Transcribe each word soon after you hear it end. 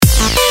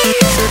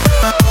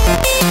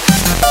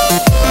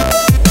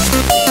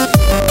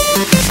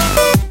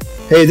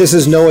Hey, this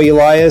is Noah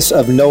Elias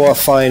of Noah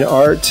Fine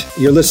Art.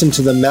 You're listening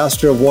to the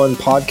Master of One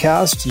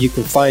podcast. You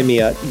can find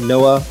me at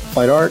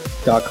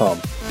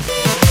noahfineart.com.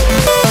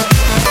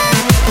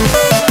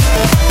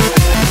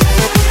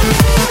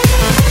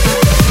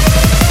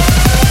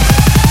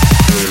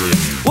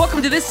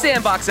 Welcome to this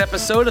Sandbox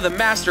episode of the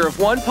Master of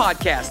One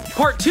podcast,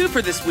 part 2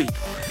 for this week.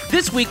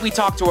 This week we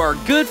talk to our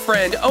good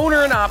friend,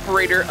 owner and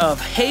operator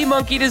of Hey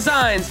Monkey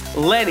Designs,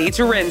 Lenny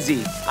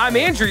Terenzi. I'm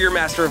Andrew, your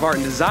Master of Art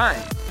and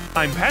Design.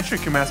 I'm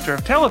Patrick, your Master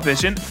of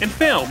Television and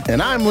Film. And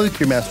I'm Luke,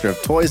 your Master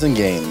of Toys and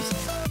Games.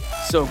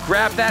 So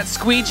grab that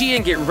squeegee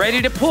and get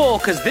ready to pull,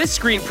 because this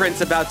screen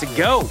print's about to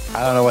go.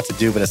 I don't know what to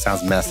do, but it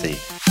sounds messy.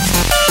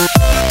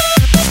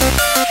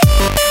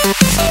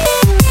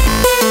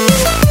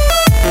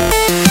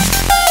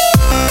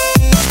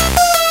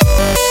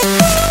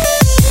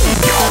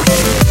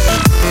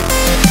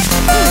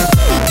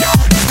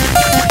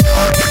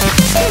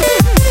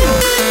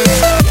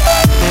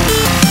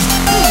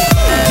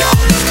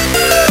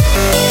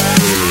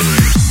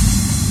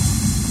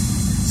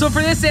 So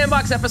for this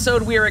Sandbox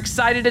episode, we are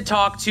excited to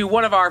talk to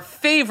one of our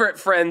favorite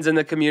friends in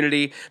the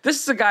community.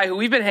 This is a guy who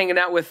we've been hanging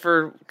out with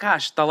for,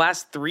 the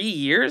last 3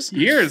 years?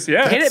 Years,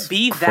 yeah. Can it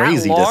be that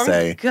crazy long? to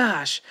say.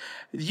 Gosh,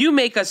 you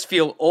make us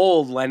feel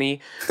old, Lenny.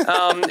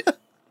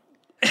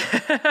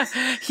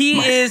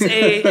 He is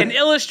an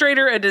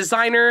illustrator, a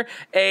designer,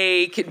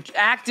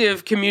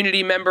 active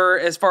community member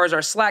as far as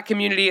our Slack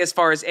community, as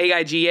far as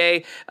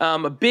AIGA,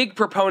 a big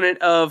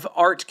proponent of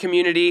art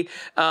community.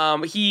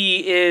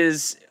 He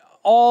is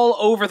all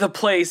over the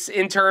place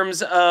in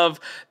terms of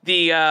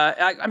the,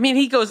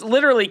 he goes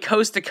literally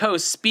coast to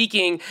coast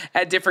speaking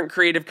at different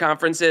creative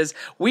conferences.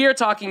 We are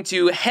talking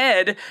to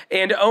head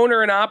and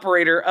owner and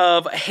operator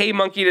of Hey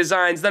Monkey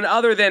Designs, none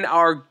other than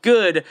our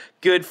good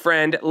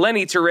friend,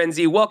 Lenny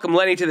Terenzi. Welcome,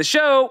 Lenny, to the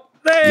show.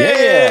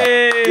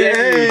 Hey!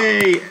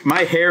 Yay!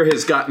 My hair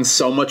has gotten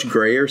so much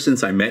grayer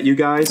since I met you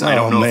guys. I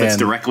don't know if it's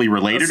directly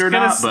related or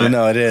not, but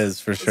no, it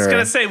is for sure. I was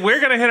going to say, we're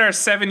going to hit our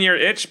 7-year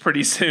itch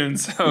pretty soon,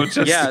 so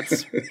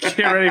just get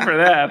ready for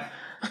that.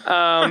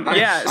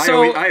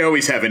 I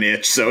always have an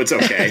itch, so it's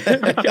okay.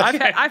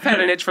 I've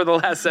had an itch for the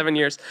last 7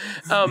 years.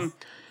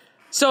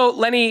 So,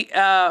 Lenny,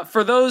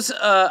 for those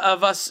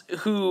of us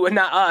who,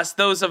 not us,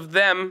 those of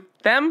them,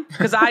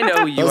 because I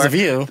know who you those are. Of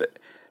you.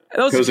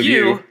 Those of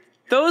you.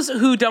 Those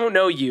who don't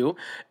know you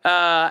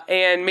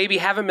and maybe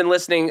haven't been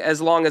listening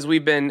as long as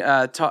we've been,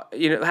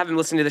 haven't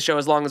listened to the show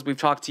as long as we've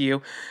talked to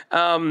you,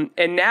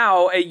 and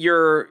now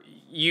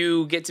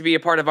you get to be a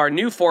part of our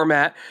new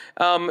format.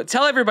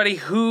 Tell everybody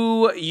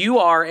who you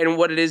are and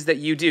what it is that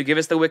you do. Give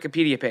us the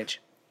Wikipedia page.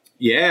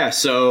 Yeah,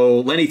 so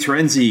Lenny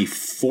Terenzi,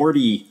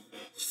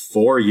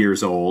 44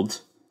 years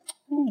old.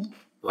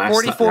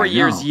 44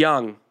 years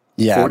young.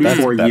 Yeah,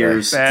 44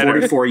 years.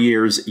 44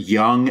 years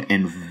young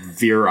and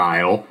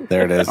virile.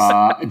 There it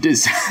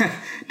is.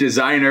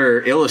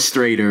 Designer,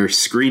 illustrator,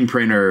 screen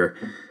printer,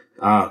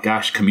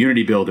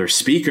 community builder,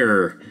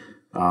 speaker,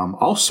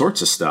 all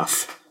sorts of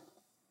stuff.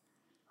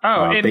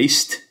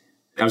 Based,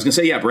 I was going to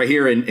say, right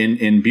here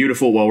in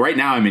beautiful, well, right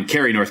now I'm in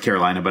Cary, North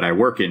Carolina, but I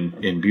work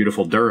in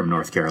beautiful Durham,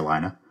 North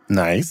Carolina.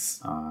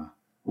 Nice.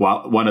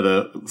 One of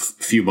the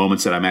few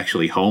moments that I'm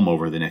actually home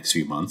over the next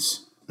few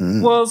months.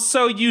 Well,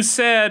 so you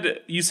said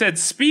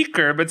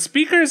speaker, but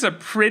speaker is a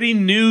pretty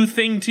new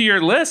thing to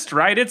your list,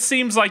 right? It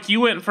seems like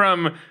you went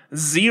from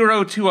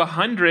 0 to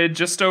 100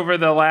 just over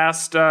the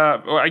last,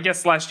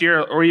 last year,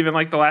 or even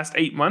like the last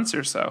 8 months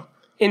or so.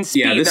 In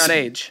speed, not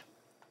age.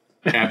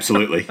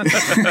 Absolutely.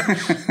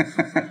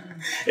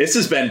 This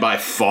has been by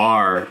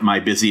far my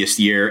busiest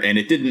year, and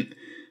it didn't.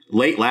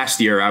 Late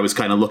last year, I was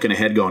kind of looking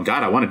ahead going,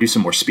 God, I want to do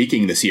some more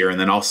speaking this year, and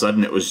then all of a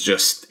sudden it was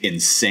just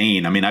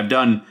insane. I mean, I've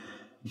done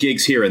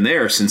gigs here and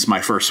there since my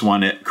first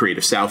one at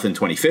Creative South in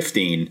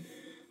 2015.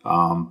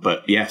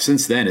 But yeah,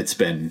 since then it's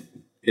been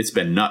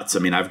nuts. I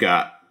mean, I've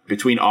got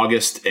between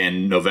August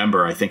and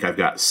November, I think I've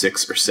got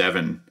 6 or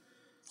 7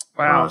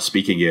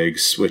 speaking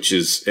gigs, which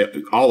is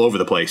all over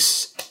the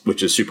place,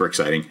 which is super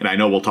exciting. And I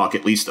know we'll talk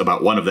at least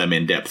about one of them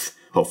in depth,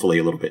 hopefully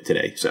a little bit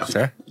today. So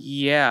sure.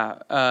 Yeah,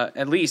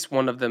 at least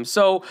one of them.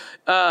 So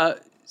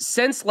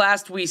since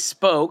last we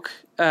spoke,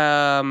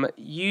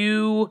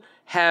 you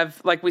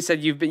have, like we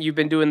said, you've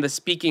been doing the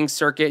speaking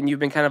circuit and you've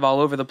been kind of all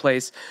over the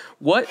place.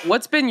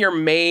 What's been your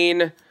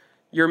main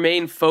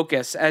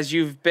focus as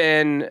you've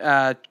been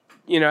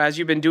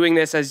doing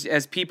this,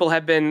 as people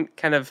have been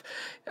kind of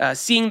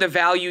seeing the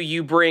value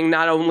you bring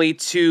not only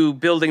to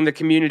building the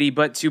community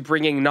but to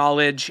bringing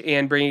knowledge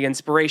and bringing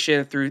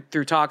inspiration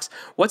through talks?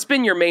 What's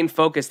been your main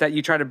focus that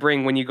you try to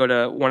bring when you go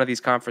to one of these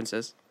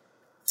conferences?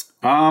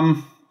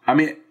 I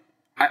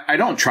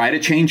don't try to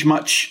change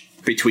much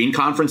between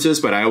conferences,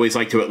 but I always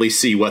like to at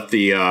least see what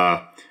the,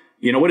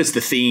 what is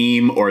the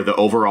theme or the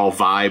overall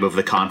vibe of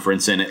the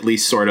conference, and at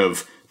least sort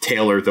of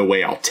tailor the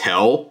way I'll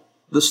tell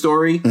the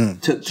story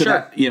to Sure.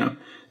 that,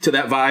 to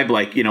that vibe.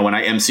 Like, when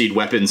I emceed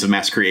Weapons of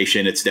Mass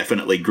Creation, it's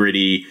definitely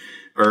gritty,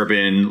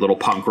 urban, little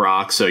punk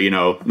rock. So,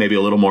 maybe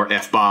a little more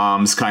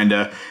F-bombs, kind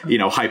of,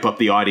 hype up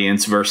the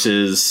audience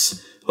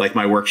versus like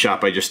my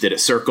workshop I just did at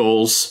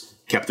Circles.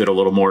 kept it a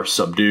little more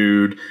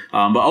subdued.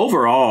 But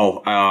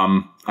overall,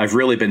 I've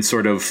really been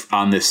sort of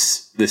on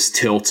this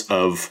tilt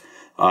of,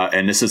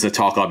 and this is a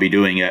talk I'll be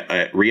doing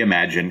at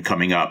Reimagine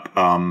coming up,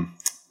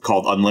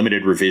 called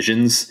Unlimited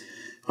Revisions.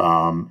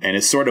 And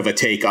it's sort of a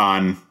take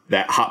on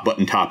that hot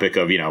button topic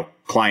of,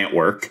 client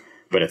work,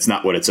 but it's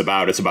not what it's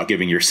about. It's about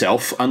giving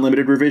yourself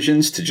unlimited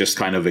revisions to just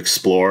kind of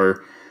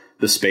explore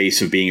the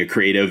space of being a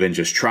creative and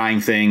just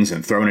trying things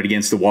and throwing it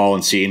against the wall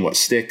and seeing what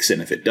sticks.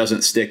 And if it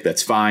doesn't stick,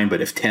 that's fine.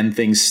 But if 10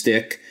 things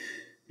stick,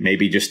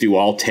 maybe just do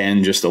all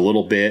 10 just a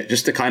little bit,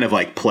 just to kind of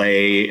like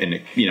play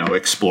and,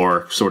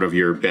 explore sort of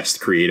your best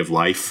creative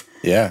life.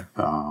 Yeah.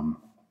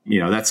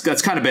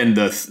 That's kind of been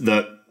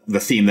the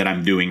theme that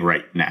I'm doing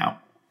right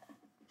now.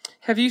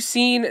 Have you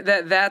seen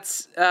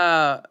that's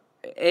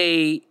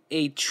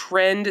a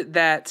trend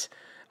that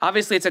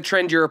obviously it's a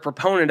trend you're a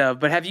proponent of,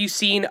 but have you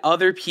seen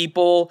other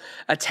people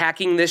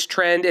attacking this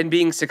trend and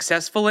being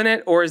successful in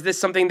it? Or is this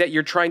something that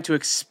you're trying to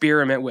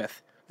experiment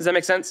with? Does that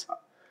make sense?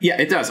 Yeah,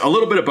 it does. A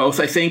little bit of both,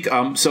 I think.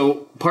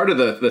 So part of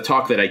the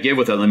talk that I give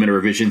with Unlimited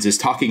Revisions is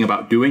talking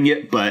about doing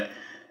it, but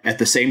at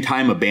the same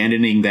time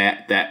abandoning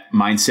that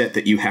mindset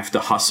that you have to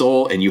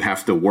hustle and you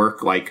have to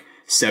work like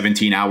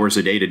 17 hours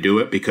a day to do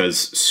it,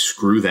 because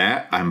screw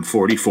that. I'm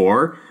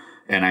 44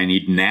 and I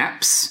need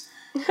naps.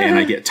 And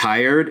I get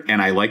tired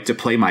and I like to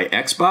play my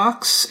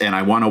Xbox and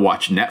I want to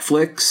watch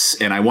Netflix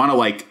and I want to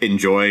like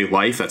enjoy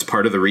life. That's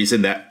part of the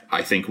reason that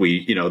I think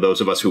we, those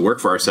of us who work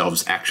for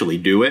ourselves actually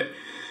do it.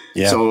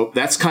 Yeah. So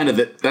that's kind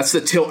of that's the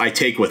tilt I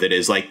take with it,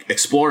 is like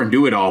explore and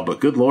do it all. But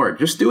good Lord,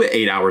 just do it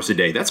 8 hours a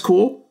day. That's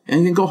cool.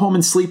 And then go home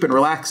and sleep and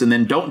relax and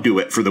then don't do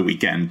it for the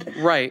weekend.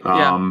 Right.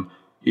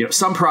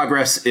 Some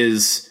progress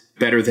is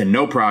better than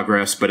no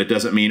progress, but it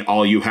doesn't mean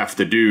all you have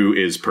to do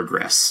is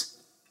progress.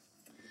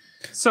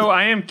 So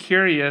I am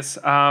curious,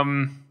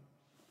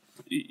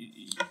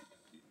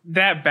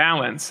 that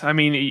balance. I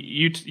mean,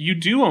 you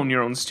do own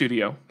your own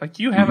studio. Like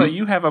you have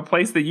a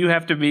place that you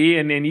have to be,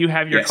 and you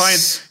have your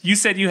clients. You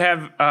said you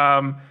have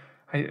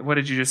what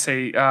did you just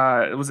say?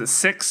 Was it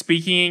 6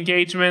 speaking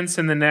engagements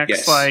in the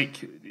next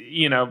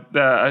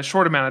a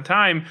short amount of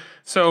time?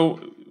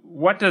 So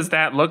what does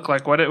that look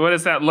like? What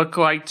does that look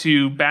like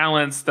to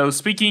balance those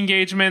speaking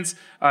engagements,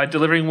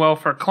 delivering well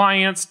for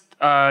clients,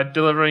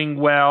 delivering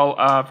well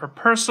for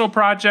personal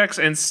projects,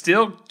 and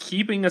still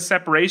keeping a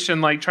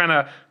separation, like trying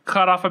to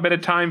cut off a bit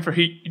of time for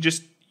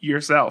just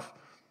yourself?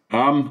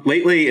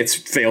 Lately, it's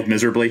failed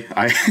miserably.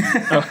 I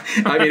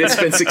mean, it's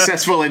been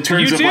successful in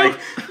terms of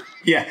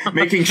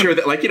making sure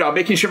that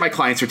making sure my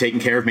clients are taken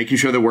care of, making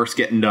sure the work's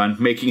getting done,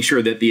 making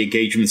sure that the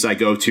engagements I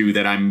go to,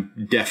 that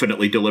I'm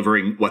definitely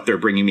delivering what they're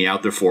bringing me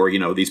out there for.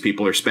 These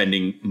people are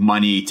spending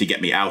money to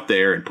get me out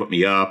there and put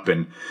me up.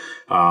 And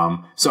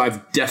so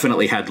I've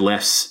definitely had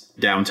less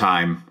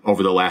downtime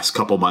over the last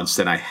couple months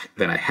than I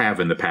have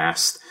in the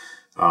past.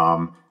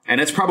 And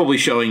it's probably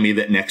showing me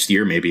that next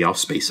year, maybe I'll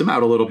space them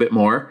out a little bit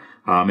more.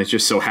 It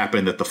just so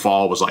happened that the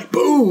fall was like,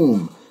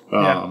 boom,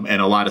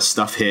 and a lot of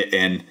stuff hit.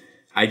 And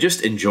I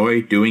just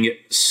enjoy doing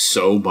it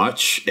so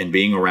much and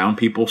being around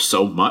people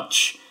so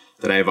much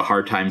that I have a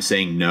hard time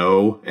saying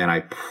no. And I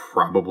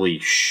probably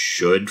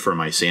should for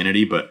my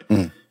sanity, but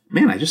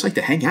man, I just like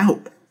to hang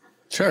out.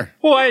 Sure.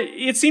 Well,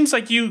 it seems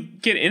like you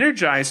get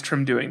energized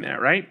from doing that,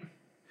 right?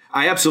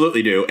 I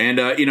absolutely do. And,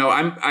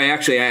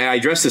 I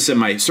addressed this in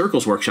my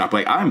Circles workshop.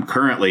 Like I'm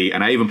currently,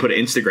 and I even put an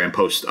Instagram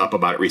post up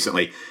about it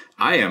recently,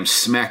 I am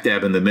smack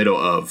dab in the middle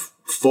of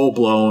full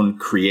blown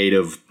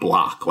creative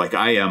block. Like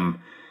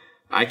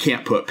I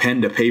can't put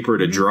pen to paper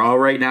to draw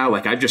right now.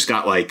 Like I've just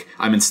got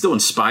I'm still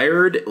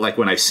inspired. Like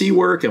when I see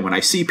work and when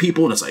I see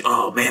people and it's like,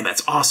 oh man,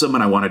 that's awesome.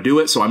 And I want to do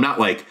it. So I'm not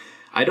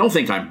I don't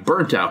think I'm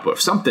burnt out, but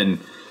if something,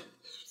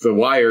 the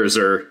wires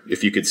are,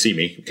 if you could see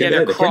me. Okay,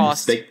 they're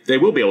crossed. They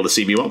will be able to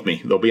see me, won't they?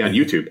 They'll be on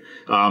YouTube.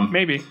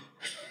 Maybe.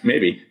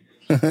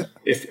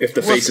 If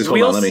the faces,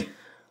 hold on, let me.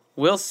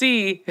 We'll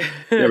see.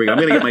 There we go. I'm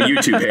going to get my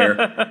YouTube hair.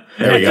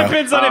 It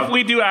depends on if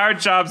we do our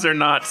jobs or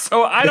not.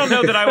 So I don't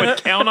know that I would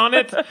count on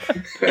it.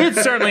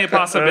 It's certainly a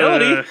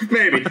possibility.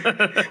 Maybe.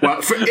 Well,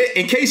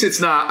 in case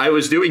it's not, I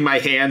was doing my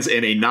hands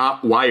in a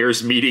not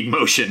wires meeting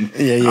motion.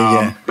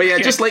 Yeah. But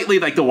just lately,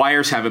 the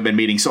wires haven't been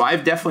meeting. So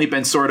I've definitely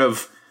been sort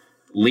of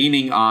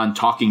leaning on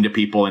talking to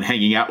people and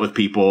hanging out with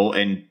people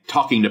and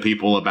talking to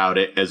people about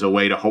it as a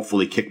way to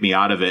hopefully kick me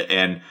out of it.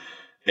 And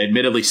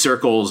admittedly,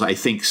 Circles, I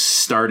think,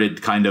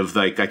 started kind of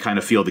I kind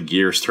of feel the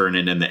gears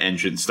turning and the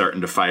engine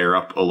starting to fire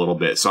up a little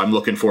bit. So I'm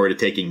looking forward to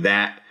taking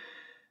that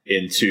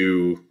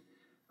into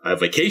a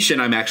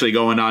vacation I'm actually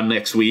going on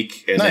next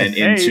week, and then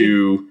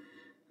into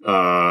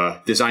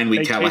Design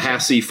Week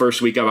Tallahassee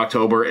first week of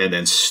October, and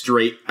then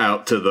straight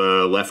out to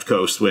the left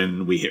coast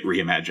when we hit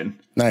Reimagine.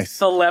 Nice.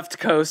 The left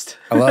coast.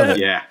 I love it.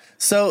 Yeah.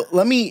 So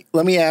let me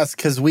ask,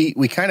 because we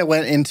kind of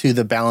went into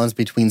the balance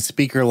between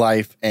speaker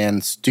life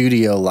and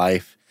studio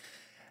life.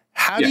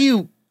 How do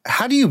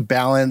you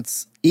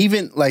balance,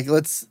 even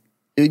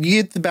you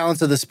get the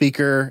balance of the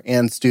speaker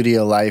and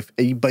studio life,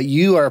 but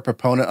you are a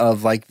proponent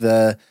of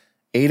the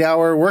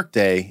 8-hour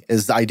workday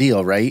is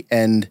ideal, right?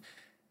 And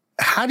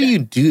how do you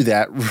do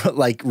that?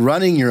 Like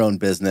running your own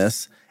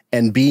business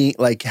and being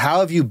like, how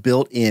have you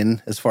built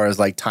in, as far as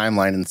like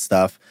timeline and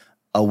stuff,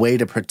 a way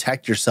to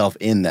protect yourself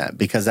in that?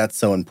 Because that's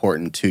so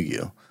important to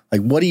you.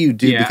 Like, what do you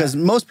do? Yeah. Because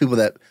most people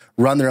that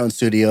run their own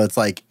studio, it's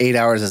like 8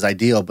 hours is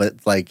ideal, but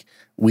like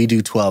we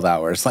do 12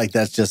 hours. Like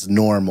that's just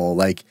normal.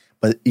 Like,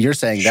 but you're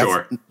saying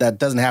that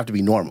doesn't have to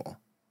be normal.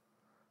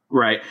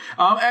 Right.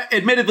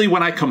 Admittedly,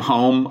 when I come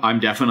home, I'm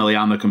definitely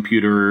on the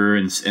computer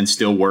and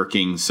still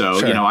working. So,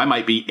 Sure. I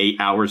might be 8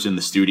 hours in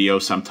the studio,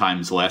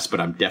 sometimes less, but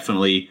I'm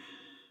definitely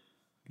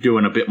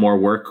doing a bit more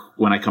work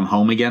when I come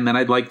home again than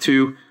I'd like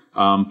to.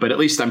 But at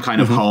least I'm kind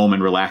of home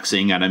and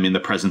relaxing, and I'm in the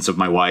presence of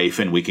my wife,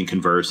 and we can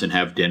converse and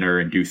have dinner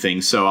and do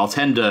things. So I'll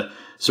tend to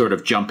sort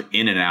of jump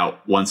in and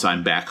out once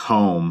I'm back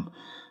home.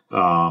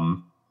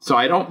 So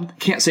I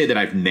can't say that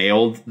I've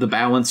nailed the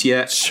balance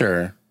yet.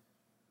 Sure.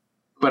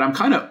 But I'm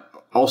kind of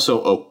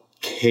also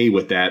okay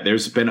with that.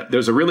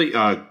 There's a really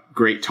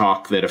great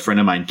talk that a friend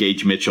of mine,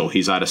 Gage Mitchell,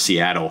 he's out of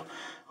Seattle,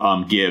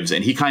 gives,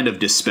 and he kind of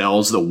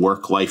dispels the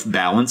work-life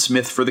balance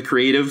myth for the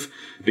creative,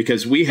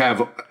 because we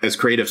have, as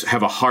creatives,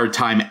 have a hard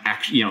time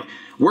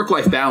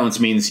work-life balance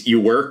means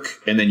you work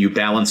and then you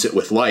balance it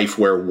with life,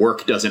 where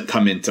work doesn't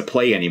come into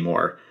play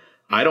anymore.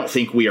 I don't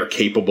think we are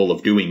capable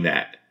of doing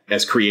that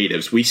as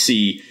creatives.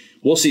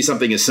 We'll see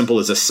something as simple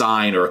as a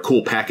sign or a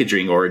cool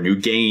packaging or a new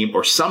game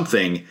or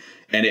something,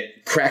 and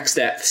it cracks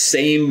that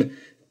same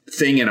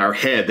thing in our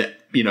head that,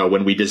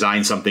 when we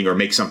design something or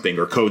make something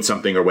or code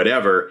something or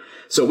whatever.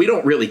 So we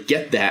don't really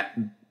get that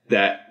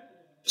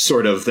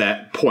sort of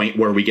that point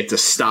where we get to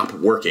stop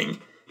working.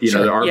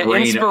 Our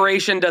brain,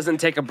 inspiration doesn't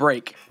take a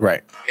break.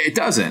 Right. It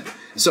doesn't.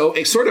 So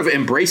it's sort of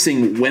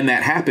embracing when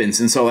that happens.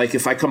 And so like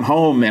if I come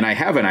home and I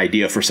have an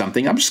idea for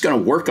something, I'm just going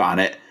to work on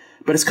it.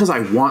 But it's because I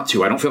want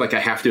to. I don't feel like I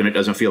have to, and it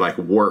doesn't feel like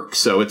work.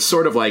 So it's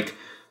sort of like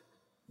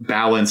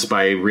balance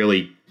by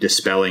really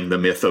dispelling the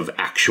myth of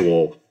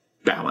actual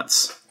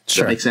balance. Does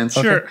that make sense?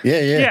 Sure.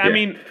 Okay. Yeah. I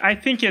mean, I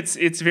think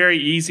it's very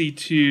easy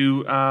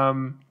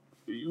to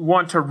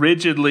want to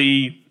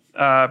rigidly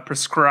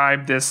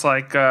prescribe this,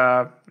 like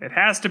it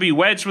has to be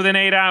wedged within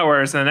 8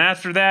 hours, and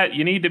after that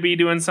you need to be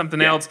doing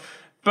something else.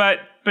 But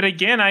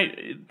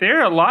again, there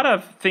are a lot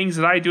of things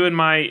that I do in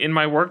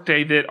my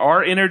workday that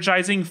are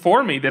energizing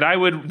for me, that I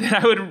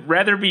would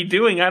rather be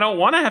doing. I don't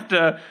want to have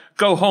to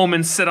go home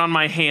and sit on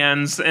my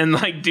hands and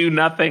like do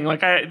nothing. Like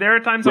there are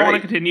times I want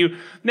to continue.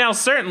 Now,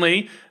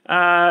 certainly,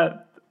 there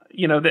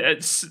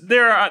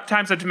are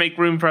times I have to make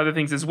room for other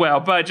things as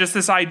well. But just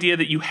this idea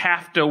that you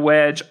have to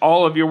wedge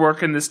all of your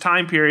work in this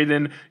time period,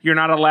 and you're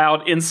not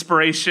allowed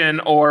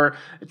inspiration or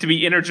to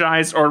be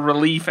energized or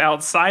relief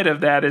outside of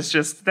that, is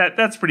just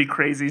that's pretty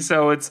crazy.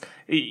 So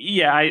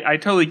I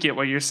totally get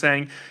what you're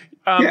saying.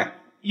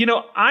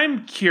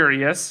 I'm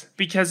curious,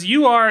 because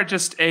you are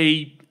just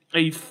a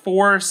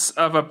force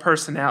of a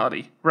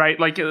personality, right?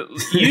 Like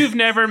you've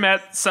never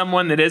met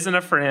someone that isn't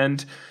a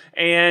friend.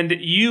 And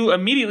you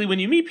immediately, when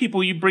you meet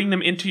people, you bring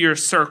them into your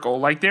circle.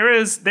 Like there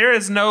is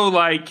no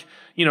like,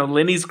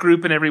 Lenny's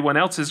group and everyone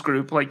else's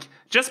group. Like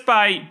just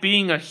by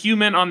being a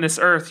human on this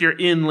earth, you're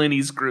in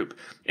Lenny's group.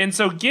 And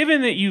so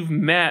given that you've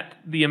met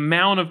the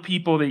amount of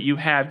people that you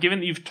have, given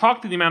that you've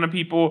talked to the amount of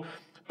people,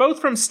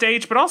 both from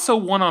stage, but also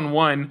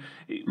one-on-one,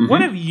 what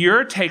have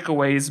your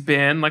takeaways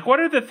been? Like what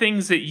are the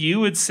things that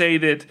you would say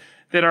that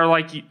are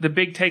like the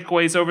big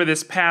takeaways over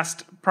this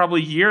past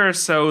probably year or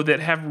so that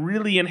have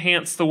really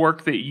enhanced the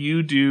work that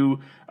you do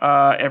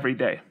every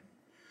day?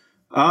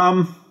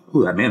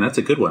 Man, that's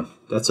a good one.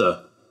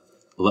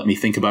 Let me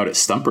think about it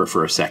stumper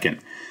for a second.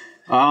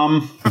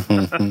 Well,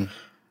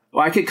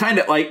 I could kind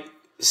of like,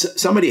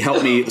 somebody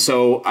help me.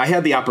 So I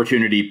had the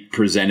opportunity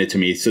presented to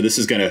me. So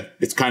it's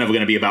kind of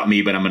going to be about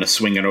me, but I'm going to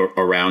swing it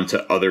around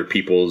to other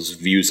people's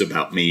views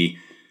about me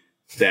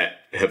that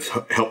have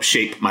helped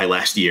shape my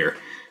last year.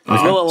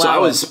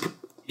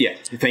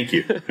 Thank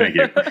you.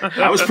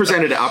 I was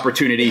presented an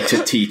opportunity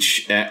to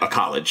teach at a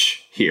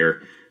college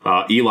here,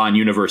 Elon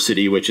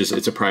University,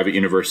 it's a private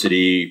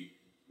university,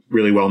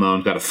 really well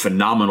known, got a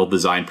phenomenal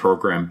design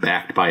program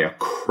backed by a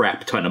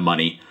crap ton of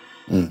money.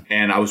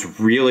 And I was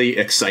really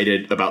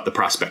excited about the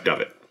prospect of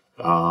it.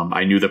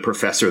 I knew the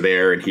professor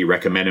there, and he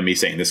recommended me,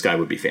 saying this guy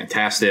would be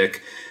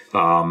fantastic.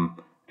 So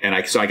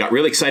I got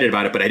really excited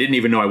about it, but I didn't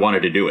even know I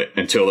wanted to do it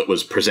until it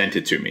was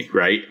presented to me,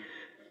 right?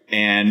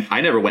 And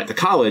I never went to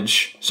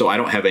college, so I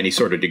don't have any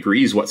sort of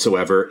degrees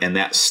whatsoever. And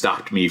that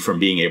stopped me from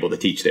being able to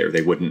teach there.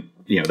 They wouldn't,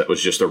 that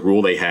was just a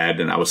rule they had.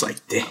 And I was like,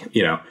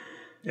 damn,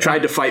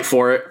 tried to fight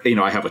for it.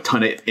 I have a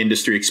ton of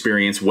industry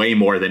experience, way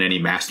more than any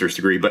master's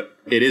degree, but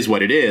it is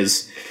what it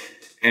is.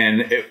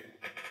 And it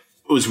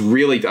was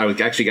really, I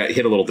actually got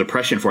hit a little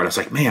depression for it. I was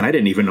like, man, I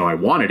didn't even know I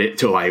wanted it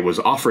till I was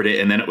offered it.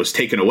 And then it was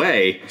taken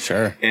away.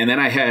 Sure. And then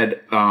I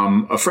had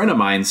a friend of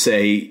mine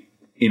say,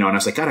 and I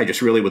was like, God, I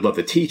just really would love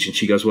to teach. And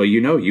she goes, well,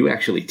 you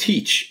actually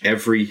teach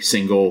every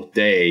single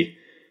day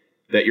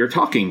that you're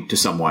talking to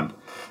someone.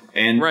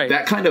 And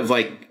that kind of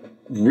like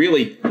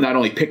really not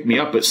only picked me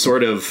up, but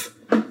sort of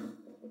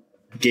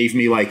gave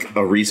me like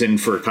a reason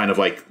for kind of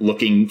like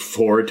looking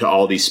forward to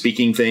all these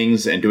speaking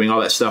things and doing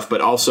all that stuff.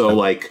 But also,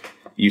 like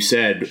you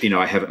said, you know,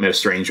 I haven't met a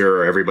stranger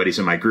or everybody's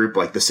in my group,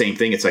 like the same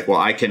thing. It's like, well,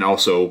 I can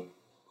also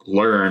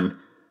learn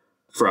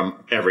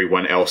from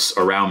everyone else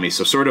around me.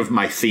 So sort of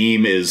my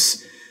theme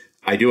is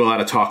I do a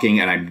lot of talking,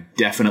 and I'm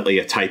definitely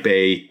a type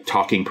A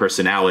talking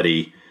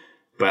personality,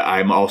 but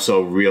I'm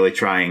also really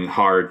trying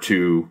hard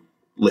to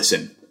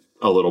listen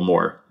a little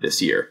more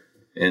this year,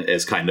 and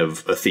as kind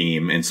of a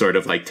theme, and sort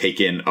of like take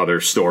in other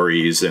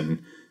stories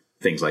and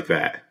things like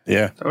that.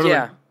 Yeah. Totally.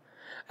 Yeah.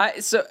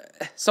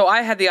 So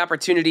I had the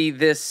opportunity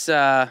this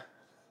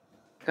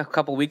a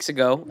couple weeks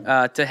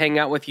ago to hang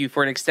out with you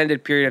for an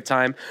extended period of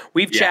time.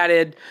 We've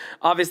chatted,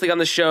 obviously, on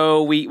the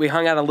show. We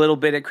hung out a little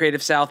bit at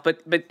Creative South,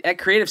 but at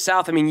Creative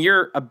South, I mean,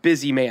 you're a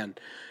busy man.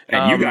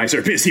 And you guys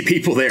are busy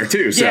people there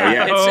too. So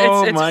yeah.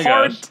 It's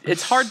hard.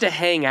 It's hard to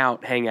hang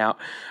out.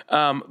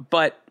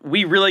 But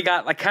we really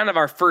got like kind of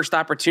our first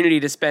opportunity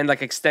to spend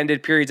like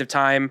extended periods of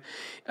time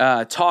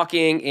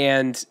talking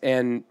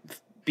and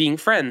being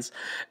friends.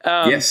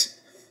 Yes.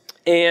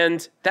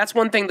 And that's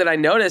one thing that I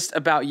noticed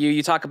about you.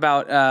 You talk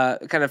about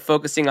kind of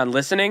focusing on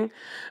listening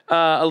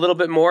a little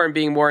bit more and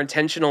being more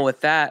intentional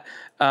with that.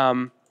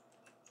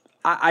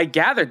 I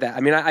gathered that. I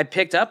mean, I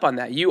picked up on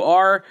that. You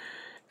are,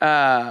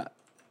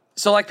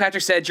 so like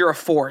Patrick said, you're a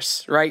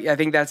force, right? I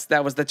think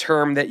that was the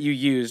term that you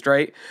used,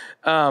 right?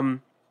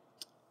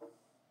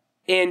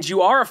 And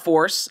you are a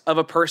force of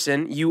a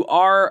person. You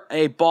are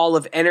a ball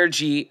of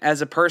energy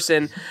as a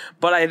person.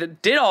 But I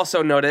did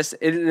also notice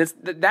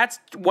that's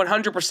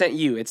 100%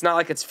 you. It's not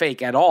like it's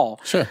fake at all.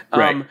 Sure.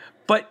 Right.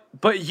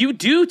 But you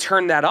do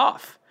turn that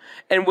off.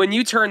 And when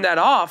you turn that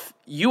off,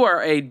 you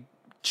are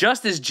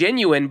just as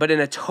genuine, but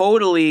in a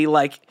totally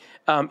like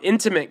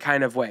intimate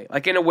kind of way.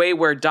 Like in a way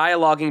where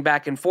dialoguing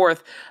back and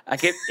forth,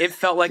 like it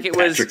felt like it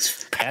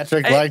was...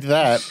 Patrick liked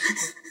that.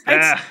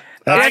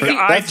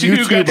 I too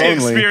YouTube got to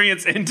only.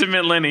 experience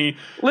intimate Lenny.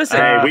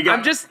 Listen,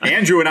 I'm just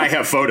Andrew and I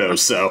have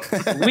photos, so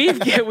we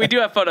do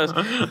have photos.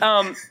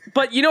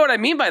 But you know what I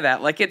mean by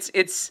that? Like it's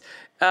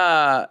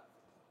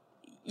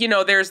you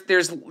know,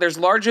 there's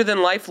larger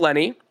than life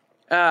Lenny.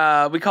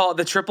 We call it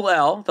the triple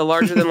L, the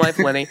larger than life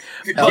Lenny.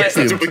 yes,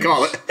 that's what we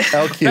call it.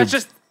 L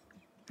cubed.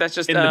 That's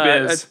just In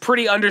the biz. a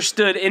pretty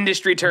understood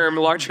industry term,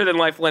 larger than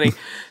life Lenny,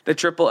 the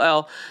triple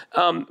L.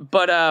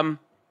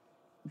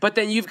 But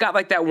then you've got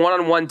like that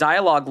one-on-one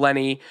dialogue,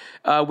 Lenny,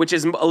 which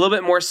is a little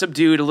bit more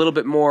subdued, a little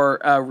bit more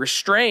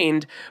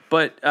restrained,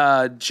 but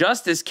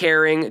just as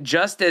caring,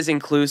 just as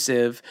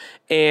inclusive.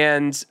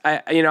 And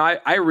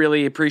I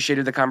really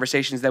appreciated the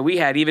conversations that we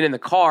had, even in the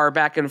car,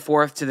 back and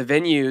forth to the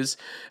venues,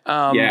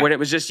 when it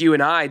was just you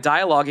and I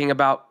dialoguing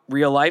about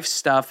real life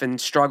stuff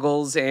and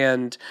struggles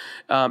and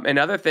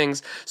other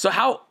things.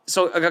 So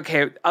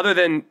okay, other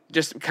than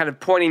just kind of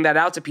pointing that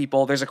out to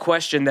people, there's a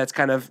question that's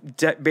kind of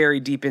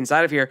buried deep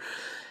inside of here.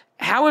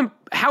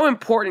 How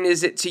important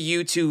is it to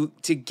you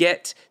to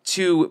get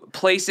to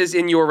places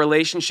in your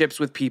relationships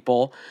with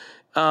people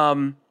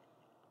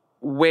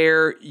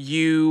where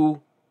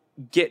you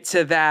get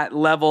to that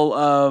level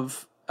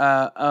of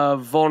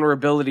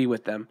vulnerability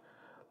with them?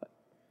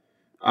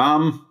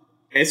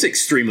 It's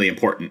extremely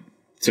important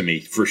to me,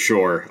 for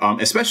sure.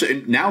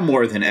 Especially now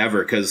more than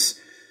ever, because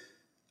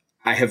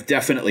I have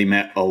definitely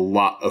met a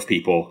lot of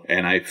people,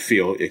 and I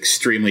feel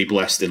extremely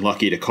blessed and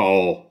lucky to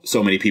call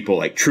so many people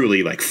like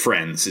truly like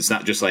friends. It's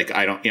not just like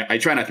I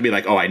try not to be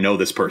like, oh, I know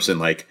this person.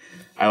 Like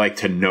I like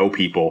to know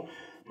people.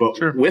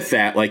 But with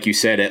that, like you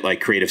said, at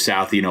like Creative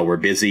South, you know, we're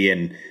busy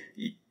and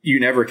you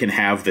never can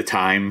have the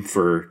time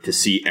to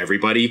see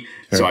everybody.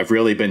 Sure. So I've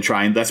really been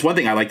trying. That's one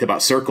thing I liked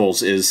about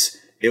Circles is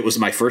it was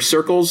my first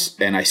Circles,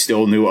 and I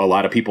still knew a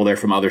lot of people there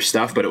from other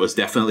stuff, but it was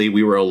definitely,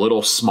 we were a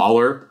little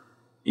smaller,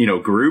 you know,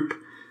 group.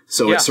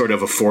 So it sort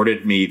of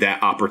afforded me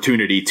that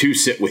opportunity to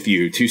sit with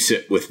you, to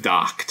sit with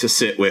Doc, to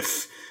sit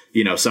with,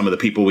 you know, some of the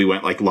people we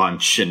went like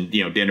lunch and,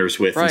 you know, dinners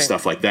with and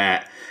stuff like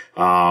that.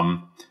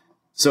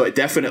 So it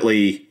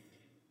definitely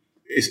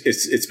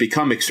it's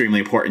become extremely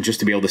important just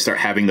to be able to start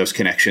having those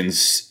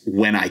connections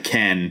when I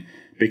can,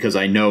 because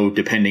I know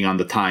depending on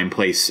the time,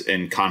 place,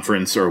 and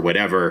conference or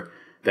whatever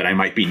that I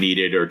might be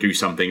needed or do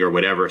something or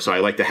whatever. So I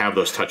like to have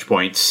those touch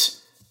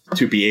points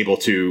to be able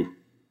to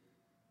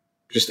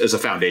just as a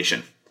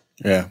foundation.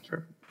 Yeah.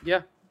 Sure.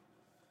 Yeah.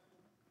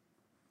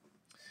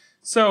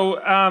 So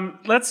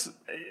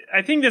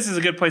I think this is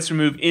a good place to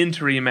move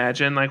into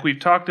Reimagine. Like we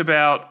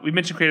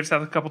mentioned Creative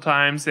South a couple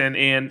times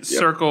and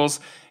Circles.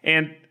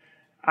 And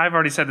I've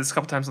already said this a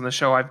couple times on the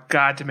show. I've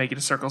got to make it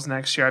to Circles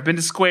next year. I've been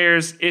to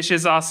Squares. Ish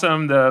is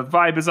awesome. The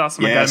vibe is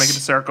awesome. I got to make it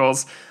to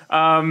Circles.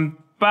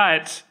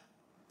 But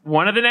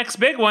one of the next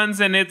big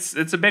ones, and it's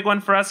a big one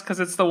for us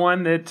because it's the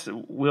one that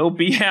will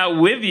be out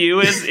with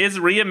you, is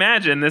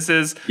Reimagine. This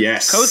is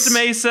Costa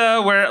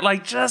Mesa. We're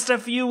like just a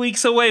few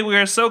weeks away. We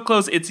are so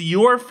close. It's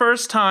your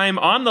first time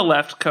on the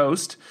left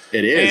coast.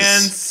 It is.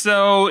 And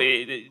so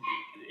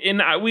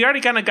we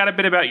already kind of got a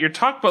bit about your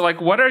talk, but like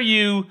what are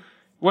you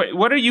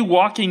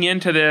walking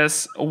into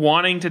this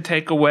wanting to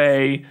take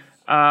away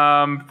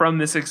from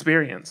this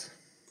experience?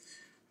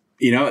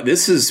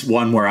 This is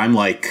one where I'm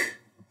like,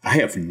 I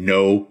have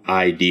no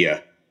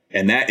idea.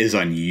 And that is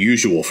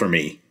unusual for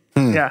me.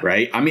 Yeah.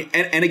 Right. I mean,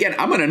 and again,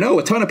 I'm going to know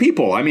a ton of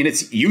people. I mean,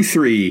 it's you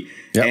three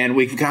and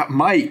we've got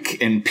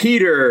Mike and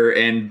Peter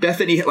and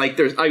Bethany. Like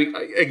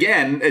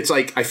again, it's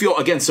like, I feel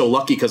again, so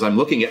lucky because I'm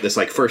looking at this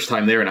like first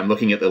time there and I'm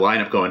looking at the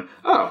lineup going,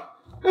 oh,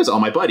 there's all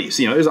my buddies,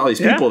 there's all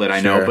these people that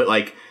I know, but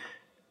like,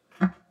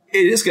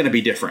 it is going to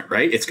be different,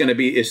 right? It's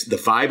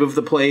the vibe of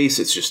the place.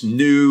 It's just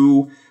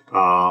new.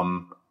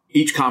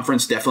 Each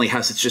conference definitely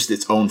has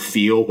its own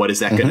feel. What is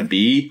that going to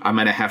be? I'm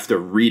going to have to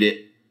read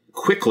it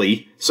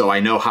quickly so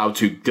I know how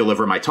to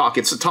deliver my talk.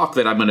 It's a talk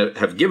that I'm going to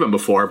have given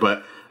before,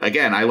 but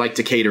again, I like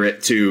to cater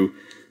it to,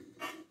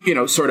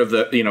 sort of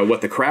the,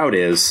 what the crowd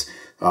is.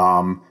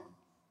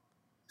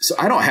 So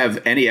I don't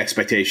have any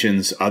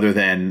expectations other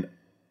than,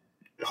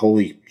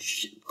 holy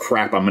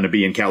crap, I'm going to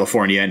be in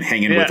California and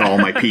hanging with all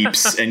my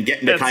peeps and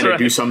getting to kind of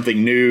do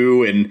something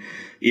new. And,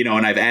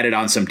 and I've added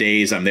on some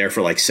days. I'm there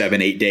for like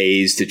 7-8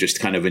 days to just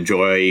kind of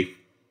enjoy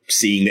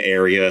seeing the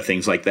area,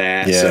 things like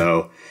that. Yeah.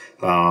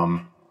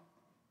 So,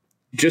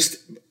 just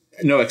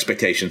no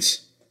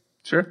expectations.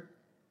 Sure.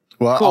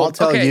 Well, cool. I'll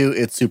tell you,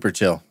 it's super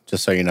chill,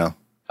 just so you know.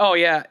 Oh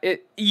yeah,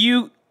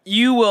 you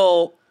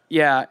will.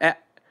 Yeah,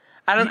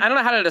 I don't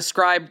know how to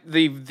describe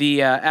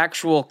the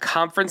actual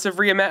conference of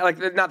Reimagine,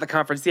 like not the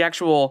conference, the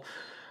actual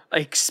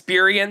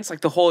experience, like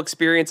the whole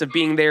experience of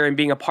being there and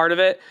being a part of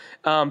it.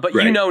 But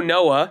right.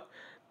 Noah,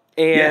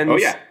 and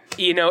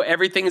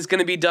everything is going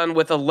to be done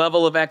with a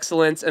level of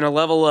excellence and a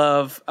level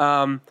of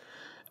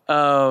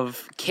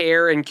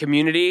care and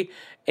community.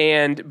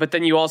 But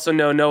then you also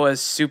know Noah's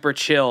super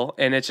chill,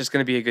 and it's just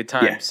going to be a good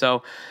time. Yeah.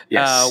 So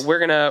we're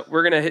gonna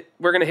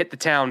hit the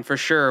town for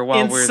sure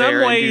while we're there.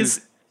 In some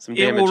ways,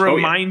 it will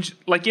remind you,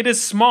 like it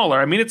is smaller.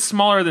 I mean, it's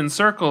smaller than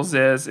Circles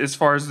is as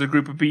far as the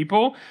group of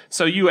people.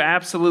 So you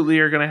absolutely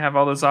are going to have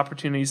all those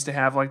opportunities to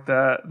have like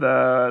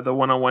the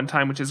one-on-one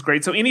time, which is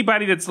great. So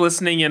anybody that's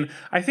listening, and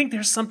I think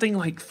there's something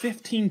like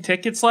 15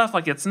 tickets left.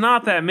 Like it's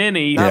not that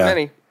many. Not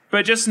many.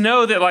 But just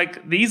know that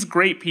like these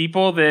great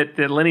people that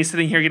Lenny's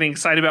sitting here getting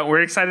excited about,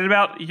 we're excited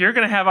about, you're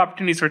going to have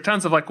opportunities for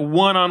tons of like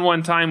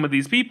one-on-one time with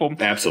these people.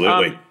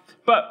 Absolutely.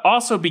 But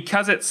also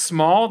because it's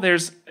small,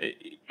 there's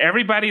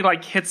everybody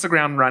like hits the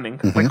ground running.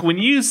 Mm-hmm. Like when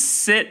you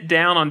sit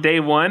down on day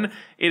one,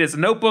 it is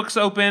notebooks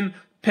open,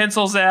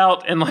 pencils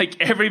out, and like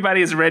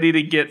everybody is ready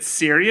to get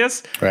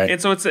serious. Right.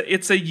 And so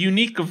it's a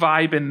unique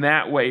vibe in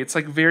that way. It's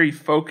like very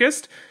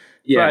focused.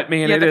 Yeah, but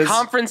man, the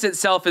conference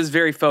itself is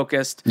very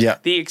focused. Yeah.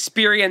 The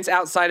experience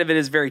outside of it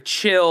is very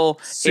chill,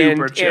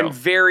 and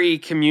very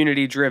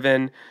community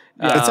driven.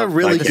 It's a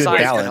really good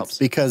balance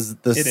because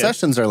the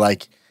sessions are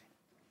like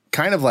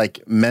kind of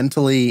like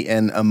mentally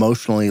and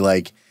emotionally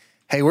like,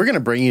 hey, we're going to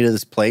bring you to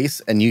this place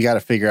and you got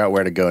to figure out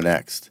where to go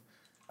next.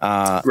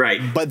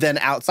 Right. But then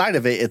outside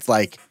of it, it's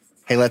like,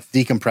 hey, let's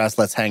decompress,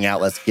 let's hang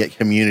out, let's get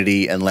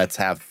community, and let's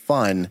have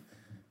fun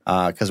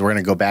because we're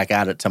going to go back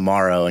at it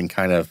tomorrow and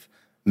kind of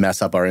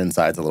mess up our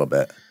insides a little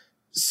bit.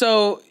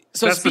 So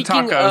that's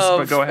speaking the tacos, of,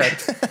 but go ahead.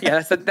 Yeah,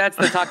 that's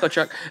the taco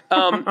truck.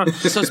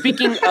 So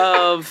speaking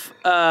of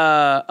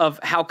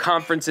how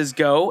conferences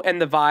go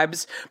and the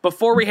vibes,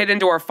 before we head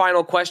into our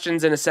final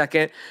questions in a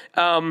second,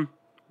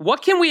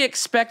 what can we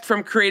expect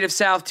from Creative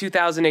South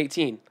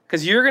 2018?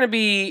 Because you're going to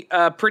be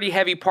a pretty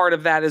heavy part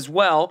of that as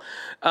well.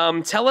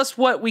 Tell us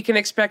what we can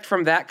expect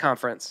from that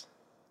conference.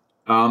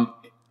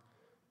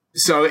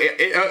 So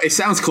it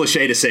sounds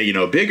cliche to say,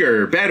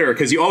 bigger, better,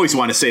 because you always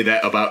want to say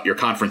that about your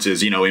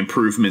conferences,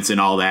 improvements and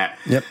all that.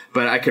 Yep.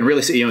 But I can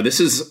really say, this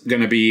is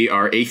going to be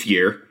our 8th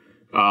year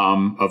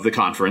of the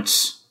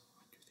conference.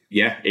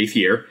 Yeah, 8th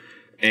year.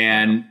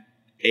 And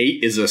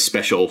 8 is a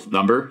special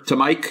number to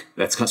Mike.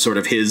 That's sort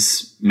of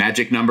his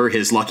magic number,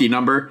 his lucky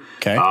number.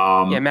 Okay.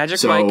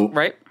 Magic Mike,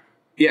 right?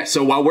 Yeah,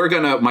 so while we're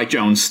going to, Mike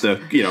Jones,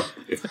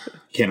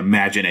 can't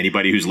imagine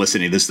anybody who's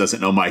listening to this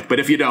doesn't know Mike. But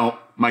if you don't,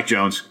 Mike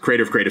Jones,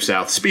 creator of Creative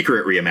South, speaker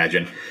at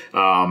Reimagine.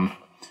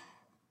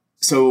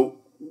 So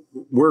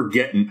we're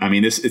getting,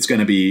 it's going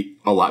to be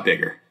a lot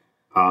bigger.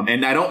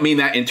 And I don't mean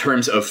that in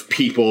terms of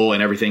people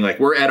and everything. Like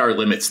we're at our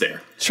limits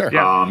there. Sure.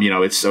 Yeah.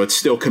 It's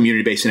still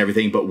community based and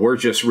everything, but we're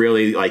just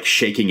really like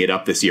shaking it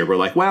up this year. We're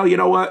like, well, you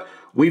know what?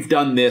 We've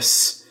done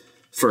this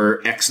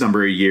for X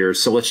number of years,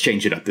 so let's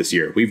change it up this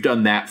year. We've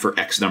done that for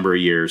X number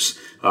of years.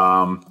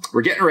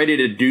 We're getting ready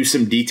to do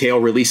some detail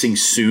releasing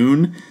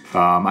soon.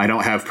 I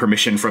don't have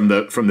permission from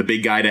the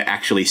big guy to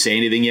actually say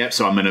anything yet,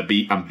 so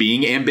I'm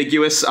being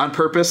ambiguous on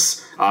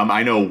purpose.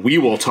 I know we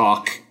will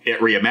talk at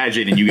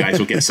Reimagine, and you guys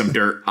will get some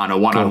dirt on a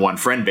one-on-one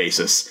friend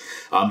basis.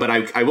 But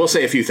I will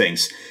say a few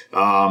things.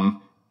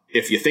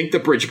 If you think the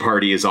bridge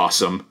party is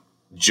awesome,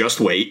 just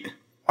wait.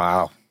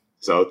 Wow.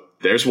 So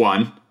there's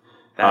one.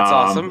 That's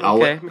awesome.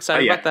 Okay, I'm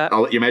excited about that.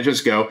 I'll let you imagine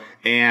go.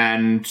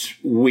 And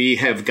we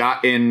have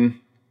gotten,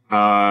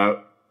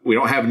 we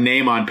don't have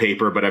name on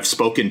paper, but I've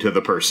spoken to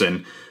the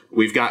person.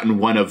 We've gotten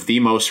one of the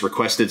most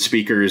requested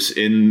speakers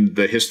in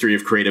the history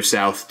of Creative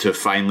South to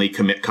finally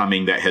commit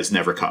coming that has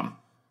never come.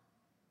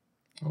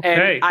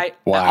 Okay. And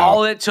Wow.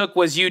 all it took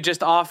was you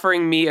just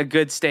offering me a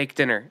good steak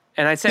dinner.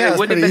 And I said Yeah, it that's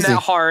wouldn't have been pretty that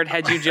easy. hard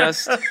had you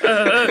just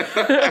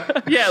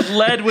Yeah,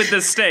 led with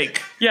the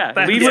steak. lead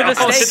with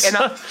a steak,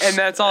 and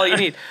that's all you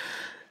need.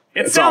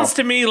 It sounds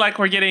to me like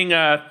we're getting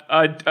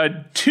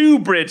a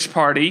two-bridge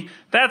party.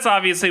 That's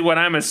obviously what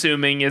I'm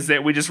assuming is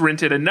that we just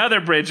rented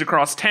another bridge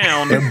across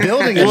town. They're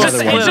building It's another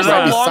just- one it's just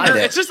right a beside longer.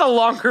 it. It's just a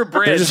longer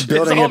bridge. They're just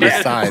building It's all it that-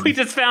 beside. We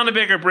just found a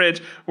bigger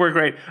bridge. We're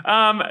great.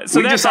 So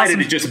We that's decided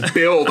awesome. to just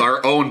build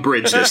our own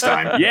bridge this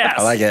time. Yes.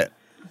 I like it.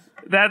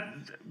 That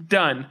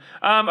done.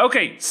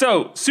 Okay,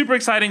 so super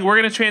exciting. We're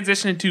going to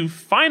transition into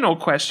final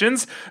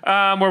questions,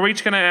 where we're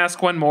each going to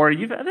ask one more.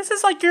 This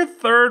is like your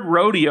third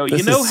rodeo. This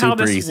you know is how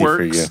super this easy for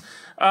works. you.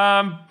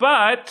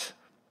 But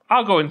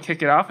I'll go and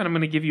kick it off, and I'm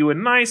going to give you a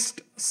nice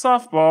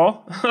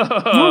softball.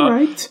 All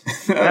right.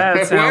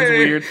 That sounds Hey,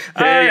 weird.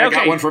 Hey, I Okay.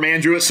 got one from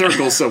Andrew at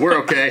Circles, so we're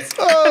okay.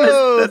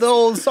 Oh, the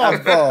old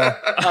softball.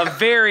 A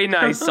very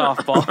nice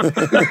softball.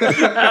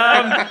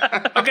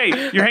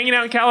 Okay, you're hanging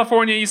out in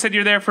California. You said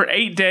you're there for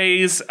 8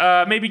 days.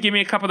 Maybe give me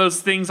a couple of those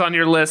things on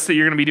your list that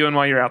you're going to be doing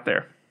while you're out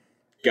there.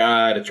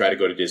 Gotta try to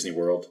go to Disney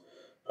World.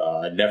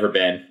 Never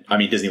been. I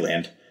mean,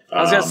 Disneyland.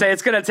 I was gonna say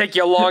it's gonna take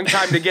you a long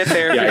time to get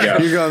there. Yeah, I know.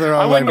 You're going the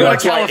wrong I way. wouldn't go bro.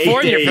 to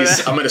California for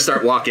that. I'm going to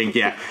start walking.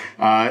 Yeah.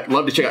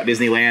 Love to check out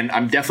Disneyland.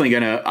 I'm definitely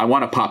I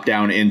want to pop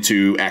down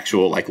into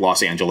actual like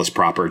Los Angeles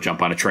proper,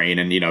 jump on a train.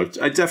 And, I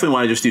definitely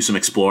want to just do some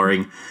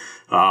exploring.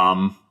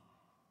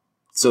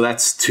 So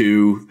that's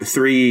 2.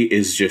 3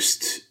 is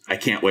just, I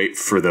can't wait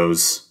for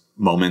those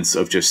moments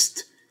of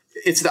just,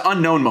 it's the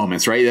unknown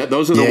moments, right?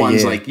 Those are the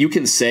ones like you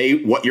can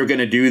say what you're going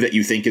to do that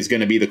you think is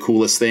going to be the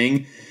coolest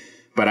thing.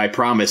 But I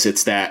promise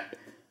it's that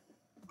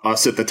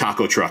us at the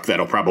taco truck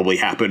that'll probably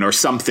happen, or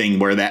something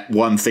where that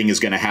one thing is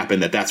going to happen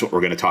that's what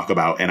we're going to talk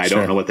about, and I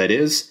don't know what that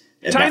is,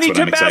 and Tiny that's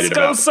what I'm excited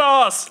Tabasco about.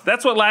 sauce.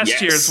 That's what last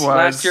Yes. year's was.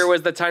 Last year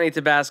was the tiny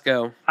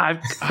Tabasco. I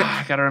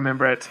gotta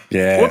remember it.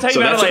 Yeah. We'll tell you So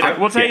about it that's what later. I-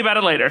 We'll tell yeah. you about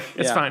it later.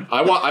 It's Yeah. fine.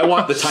 I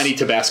want the tiny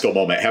Tabasco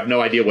moment. Have no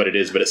idea what it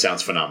is, but it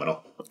sounds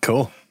phenomenal.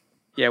 Cool.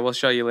 Yeah, we'll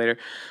show you later.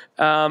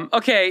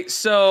 Okay,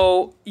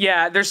 so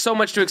yeah, there's so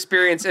much to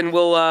experience, and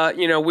we'll,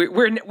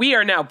 we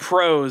are now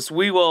pros.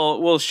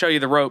 We'll show you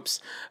the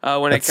ropes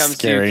when it comes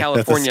scary. to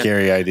California. That's a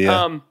scary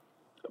idea.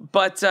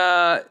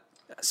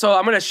 So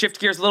I'm going to shift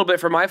gears a little bit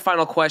for my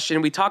final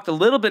question. We talked a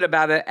little bit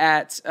about it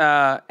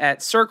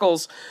at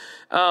Circles.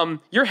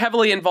 You're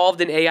heavily involved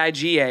in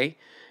AIGA.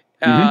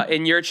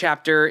 In your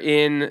chapter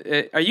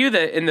are you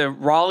in the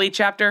Raleigh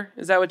chapter?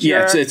 Is that what you're?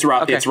 Yeah, it's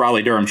Okay.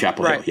 Raleigh Durham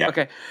Chapel Hill. Right. Yeah.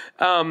 Okay.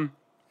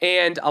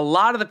 And a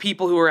lot of the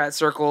people who are at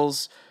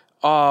Circles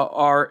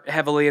are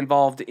heavily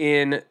involved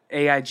in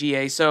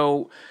AIGA.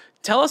 So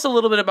tell us a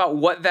little bit about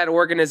what that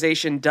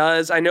organization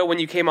does. I know when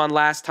you came on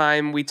last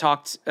time, we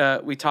talked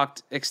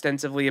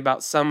extensively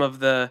about some of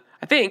the,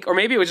 I think, or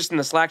maybe it was just in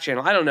the Slack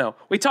channel. I don't know.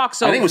 We talk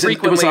so I think it was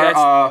frequently.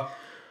 our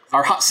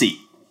hot seat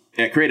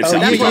at Creative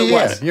Sound. That's what it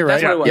yeah, was. you're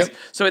That's right. what it was. Yep.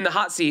 So in the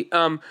hot seat,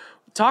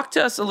 talk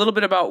to us a little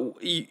bit about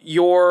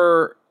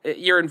your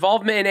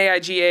involvement in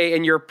AIGA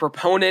and your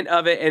proponent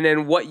of it, and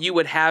then what you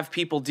would have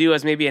people do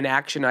as maybe an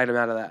action item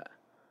out of that.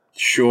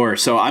 Sure.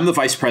 So I'm the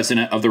vice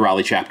president of the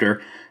Raleigh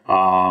chapter.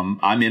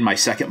 I'm in my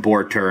second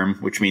board term,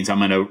 which means I'm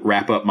going to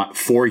wrap up my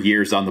 4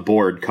 years on the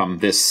board come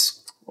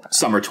this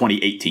summer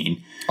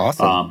 2018.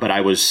 Awesome. But I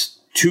was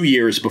 2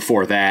 years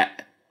before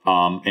that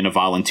in a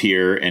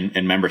volunteer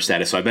and member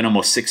status. So I've been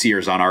almost 6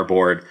 years on our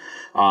board.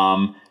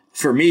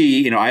 For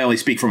me, I only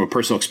speak from a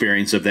personal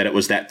experience of that. It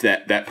was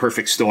that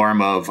perfect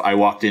storm of I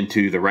walked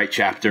into the right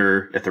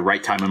chapter at the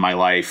right time in my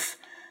life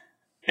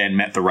and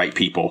met the right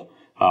people.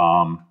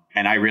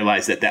 And I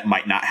realized that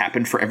might not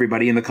happen for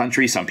everybody in the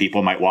country. Some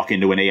people might walk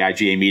into an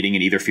AIGA meeting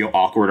and either feel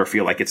awkward or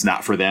feel like it's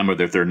not for them, or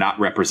that they're not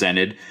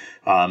represented.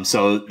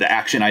 So the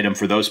action item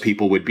for those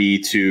people would be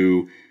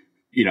to,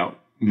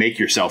 make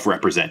yourself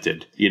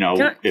represented. Can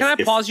I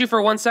pause you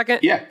for 1 second?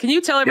 Yeah. Can you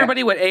tell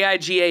everybody what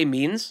AIGA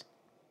means?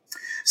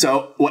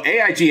 So what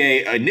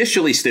AIGA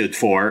initially stood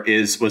for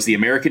was the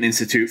American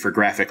Institute for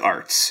Graphic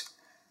Arts.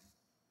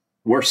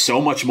 We're so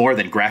much more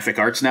than graphic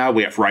arts now.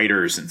 We have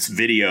writers and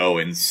video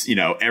and,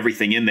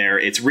 everything in there.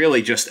 It's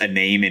really just a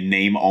name and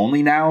name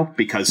only now,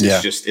 because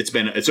it's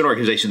an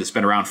organization that's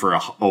been around for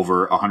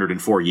over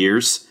 104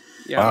 years.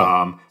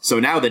 Yeah. So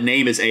now the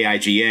name is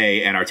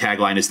AIGA, and our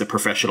tagline is the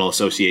Professional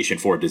Association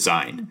for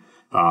Design.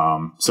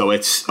 So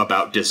it's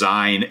about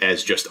design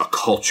as just a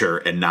culture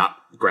and not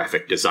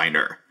graphic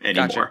designer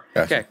anymore.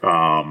 Gotcha.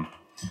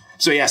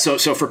 Okay.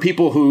 So for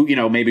people who,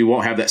 maybe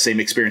won't have that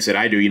same experience that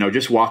I do,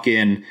 just walk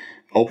in,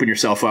 open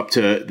yourself up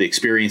to the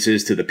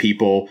experiences, to the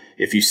people.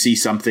 If you see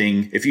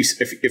something,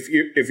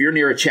 if you're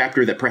near a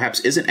chapter that perhaps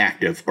isn't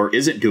active or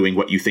isn't doing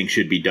what you think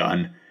should be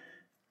done,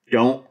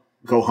 don't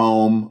go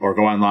home or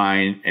go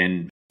online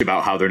and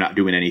about how they're not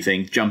doing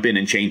anything. Jump in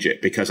and change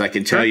it, because I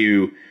can tell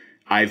you,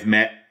 I've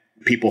met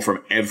people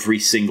from every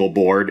single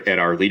board at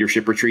our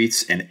leadership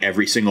retreats, and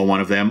every single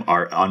one of them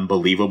are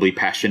unbelievably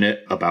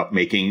passionate about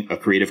making a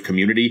creative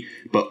community,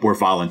 but we're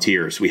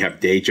volunteers. We have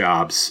day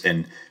jobs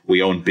and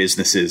we own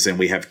businesses and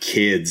we have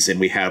kids and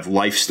we have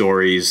life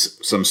stories,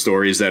 some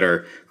stories that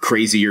are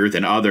crazier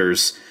than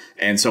others.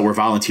 And so we're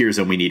volunteers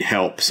and we need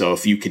help. So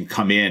if you can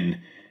come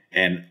in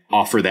and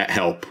offer that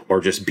help or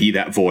just be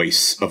that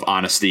voice of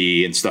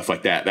honesty and stuff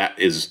like that, that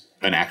is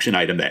an action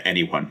item that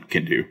anyone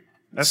can do.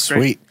 That's Sweet.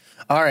 great.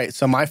 All right.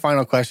 So my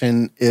final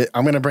question,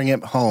 I'm going to bring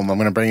it home. I'm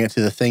going to bring it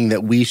to the thing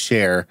that we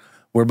share.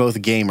 We're both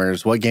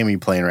gamers. What game are you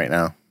playing right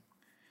now?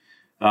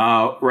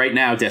 Right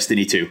now,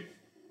 Destiny 2.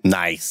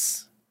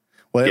 Nice.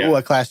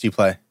 What class do you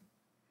play?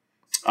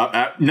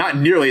 Not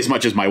nearly as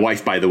much as my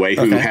wife, by the way,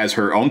 who has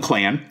her own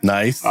clan.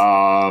 Nice.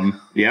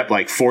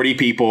 Like 40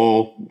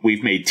 people.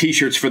 We've made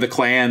T-shirts for the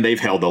clan. They've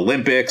held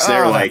Olympics.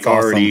 They're that's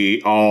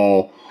already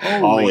all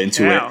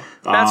into cow. it.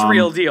 That's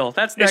real deal.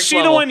 That's next Is she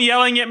level. the one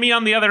yelling at me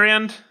on the other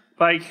end?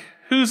 Like,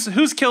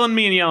 who's killing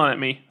me and yelling at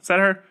me? Is that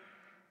her?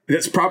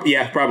 That's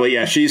probably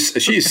yeah. She's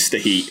the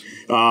heat.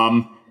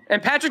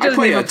 And Patrick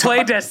doesn't even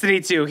play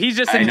Destiny 2. He's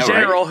just in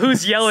general. Right?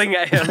 Who's yelling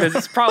at him?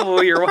 It's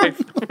probably your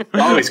wife.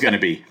 Always going to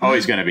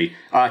be.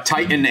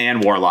 Titan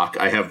and Warlock.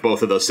 I have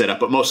both of those set up,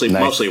 but mostly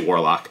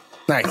Warlock.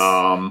 Nice.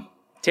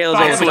 Tails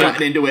I haven't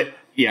gotten into it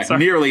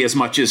nearly as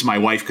much as my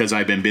wife because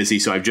I've been busy.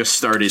 So I've just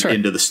started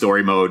into the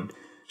story mode.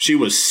 She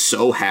was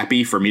so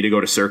happy for me to go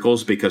to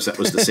Circles because that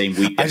was the same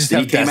week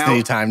Destiny came out.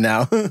 Destiny time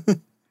now.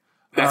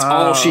 That's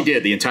all she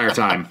did the entire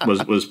time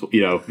was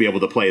be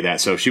able to play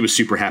that. So she was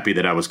super happy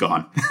that I was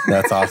gone.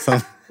 That's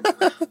awesome.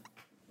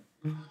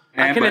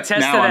 I can attest to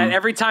that.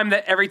 Every time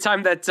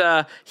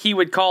that he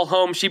would call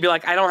home, she'd be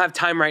like, "I don't have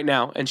time right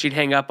now," and she'd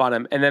hang up on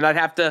him. And then I'd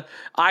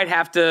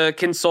have to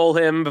console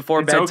him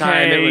before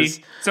bedtime. It's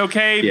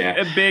okay.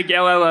 Yeah. Big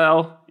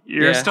LLL.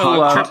 You're still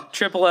loved.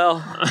 Triple L.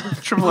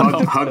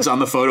 Hugs on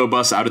the photo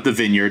bus out at the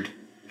vineyard.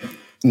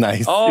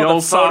 Nice. Oh,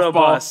 the photo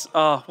bus.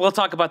 Oh, we'll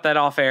talk about that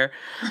off air.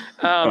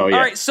 All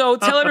right, so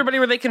tell everybody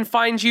where they can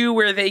find you,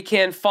 where they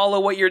can follow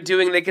what you're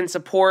doing, they can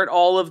support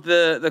all of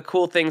the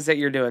cool things that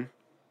you're doing.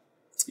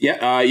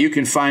 Yeah, you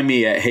can find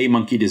me at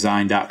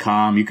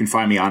heymonkeydesign.com. You can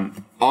find me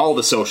on all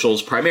the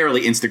socials,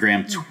 primarily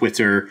Instagram,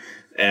 Twitter,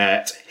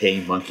 at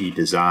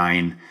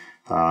heymonkeydesign.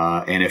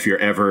 And if you're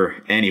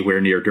ever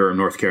anywhere near Durham,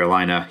 North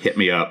Carolina, hit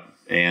me up,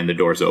 and the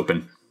door's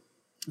open.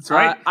 That's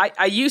right.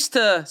 I used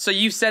to, so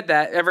you said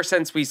that ever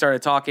since we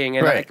started talking,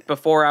 and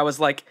before I was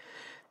like,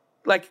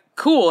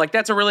 cool, like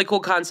that's a really cool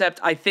concept.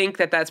 I think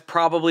that that's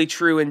probably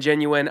true and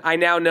genuine. I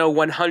now know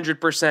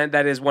 100%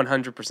 that is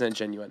 100%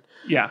 genuine.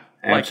 Yeah.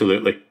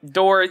 Absolutely.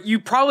 Door, you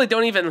probably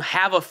don't even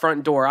have a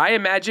front door. I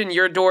imagine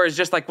your door is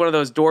just like one of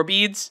those door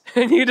beads,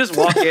 and you just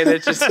walk in.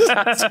 It's just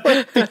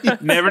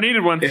never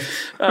needed one.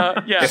 If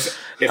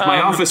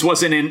my office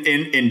wasn't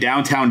in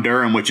downtown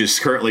Durham, which is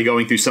currently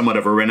going through somewhat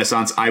of a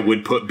renaissance, I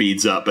would put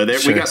beads up. But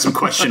we got some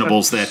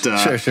questionables that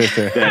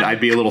that I'd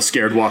be a little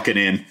scared walking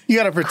in. You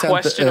got to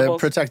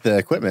protect the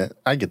equipment.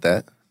 I get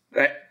that.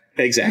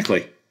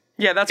 Exactly.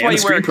 Yeah, that's and why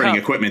you wear screen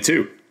printing equipment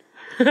too.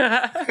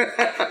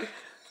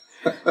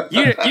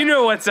 You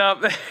know what's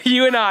up.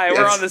 You and I,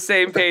 we're on the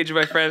same page,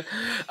 my friend.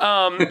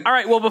 All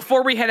right, well,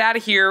 before we head out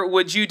of here,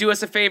 would you do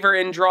us a favor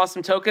and draw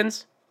some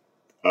tokens?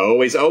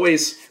 Always.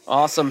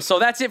 Awesome. So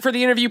that's it for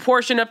the interview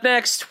portion. Up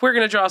next, we're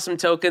going to draw some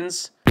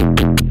tokens.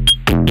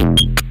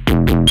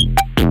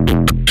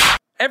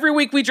 Every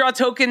week we draw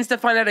tokens to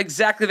find out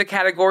exactly the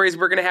categories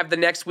we're going to have the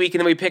next week, and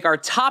then we pick our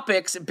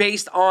topics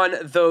based on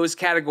those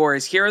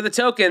categories. Here are the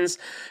tokens.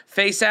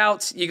 Face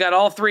out. You got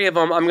all three of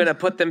them. I'm going to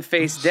put them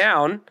face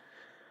down.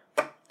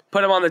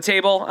 Put them on the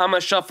table. I'm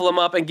going to shuffle them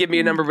up and give me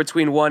a number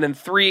between 1 and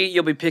 3.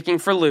 You'll be picking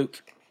for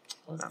Luke.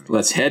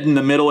 Let's head in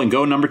the middle and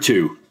go number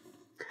 2.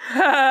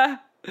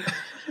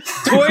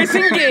 Toys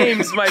and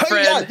games, my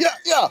friend.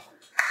 Yeah.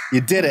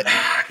 You did it.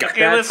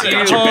 Okay, listen.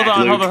 Hold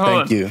on.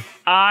 Thank you.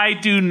 I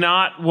do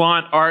not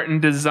want art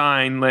and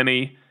design,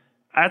 Lenny.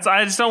 I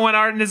just don't want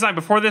art and design.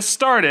 Before this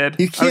started,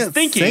 you can't I was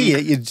thinking, say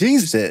it. You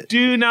jinxed it.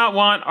 Do not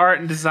want art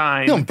and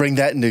design. You don't bring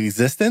that into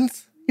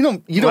existence. You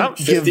don't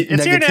give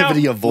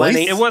negativity a voice.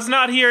 Lenny, it was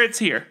not here. It's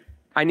here.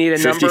 I need a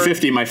number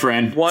 50-50, my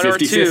friend. 1 or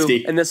 2,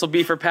 50-50. and this will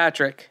be for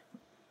Patrick.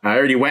 I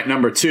already went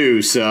number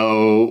 2,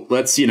 so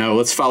let's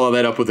follow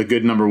that up with a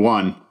good number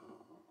 1.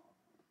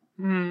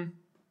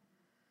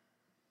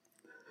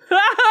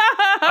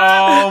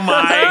 Oh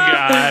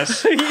my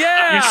gosh.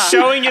 Yeah. You're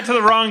showing it to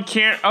the wrong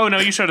camera. Oh no,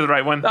 you showed it to the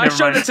right one. I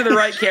showed it to the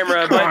right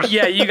camera, but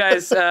yeah, you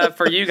guys,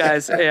 art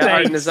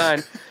and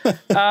design.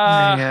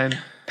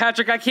 Man.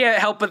 Patrick, I can't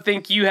help but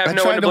think you have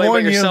no one to blame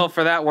but yourself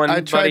for that one.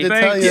 I tried buddy. to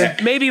tell you. Yeah.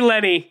 Maybe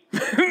Lenny.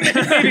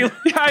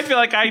 I feel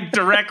like I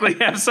directly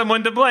have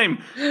someone to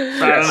blame. I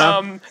don't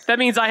know. That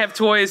means I have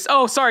toys.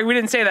 Oh, sorry, we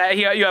didn't say that.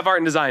 You have art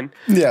and design.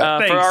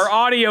 Yeah. For our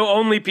audio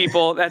only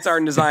people, that's art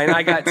and design.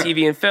 I got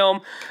TV and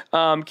film.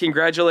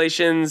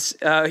 Congratulations.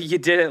 You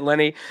did it,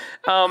 Lenny.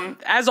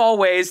 As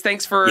always,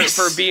 thanks for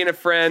being a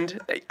friend.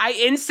 I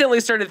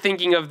instantly started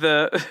thinking of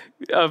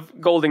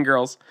Golden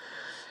Girls.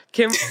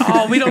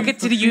 we don't get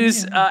to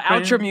use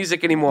outro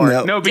music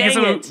anymore. No.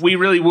 Because we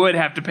really would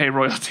have to pay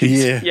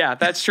royalties. Yeah,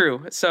 that's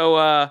true.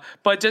 So,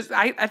 but just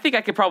I think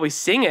I could probably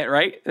sing it,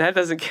 right? That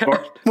doesn't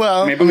count.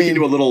 Well, Maybe we can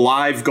do a little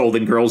live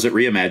Golden Girls at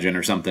Reimagine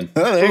or something.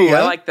 Oh, there you go.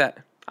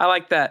 I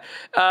like that.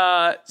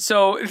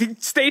 So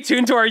stay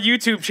tuned to our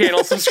YouTube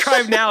channel.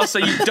 Subscribe now so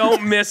you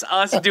don't miss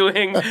us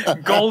doing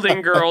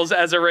Golden Girls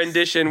as a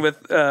rendition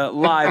with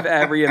live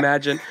at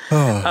Reimagine.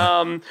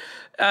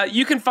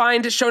 You can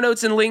find show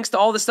notes and links to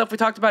all the stuff we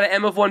talked about at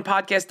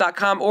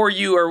mof1podcast.com, or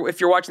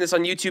if you're watching this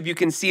on YouTube, you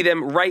can see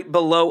them right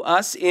below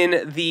us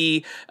in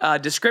the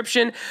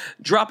description.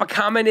 Drop a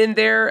comment in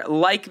there,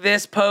 like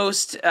this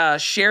post,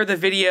 share the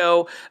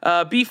video,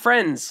 be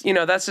friends.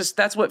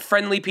 That's what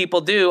friendly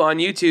people do on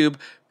YouTube.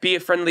 Be a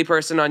friendly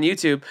person on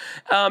YouTube.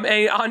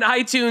 And on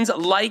iTunes,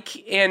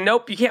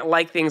 nope, you can't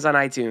like things on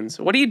iTunes.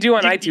 What do you do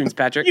on iTunes,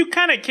 Patrick? You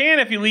kind of can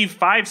if you leave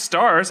 5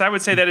 stars. I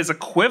would say that is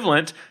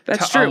equivalent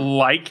That's to true. a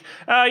like.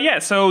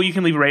 So you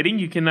can leave a rating.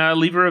 You can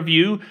leave a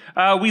review.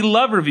 We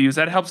love reviews.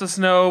 That helps us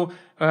know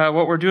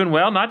what we're doing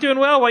well, not doing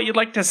well, what you'd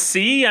like to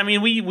see. I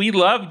mean, we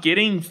love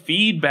getting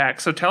feedback.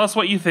 So tell us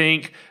what you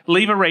think.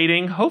 Leave a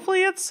rating.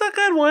 Hopefully it's a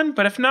good one.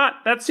 But if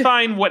not, that's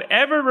fine.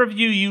 Whatever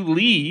review you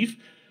leave,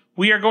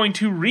 we are going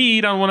to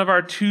read on one of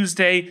our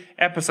Tuesday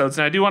episodes.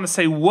 And I do want to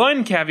say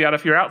one caveat.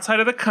 If you're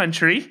outside of the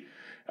country,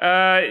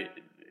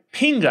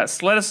 ping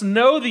us. Let us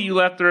know that you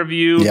left the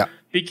review. Yeah.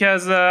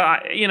 Because,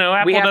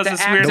 Apple have does to this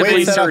actively weird The way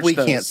thing. it's set up, search we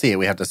those. can't see it.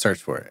 We have to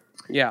search for it.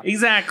 Yeah.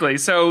 Exactly.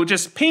 So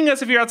just ping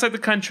us if you're outside the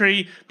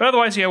country. But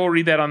otherwise, we'll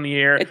read that on the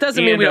air. It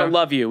doesn't mean we don't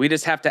love you. We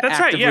just have to That's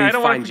right. actively Yeah, I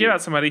don't want to find forget you.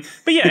 about somebody.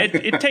 But yeah,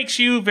 it takes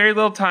you very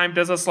little time,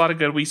 does us a lot of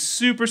good. We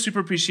super, super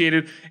appreciate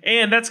it.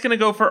 And that's going to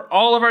go for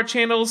all of our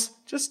channels.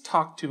 Just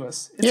talk to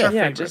us. It's our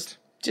favorite.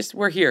 Just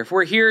we're here.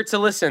 We're here to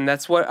listen.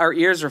 That's what our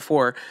ears are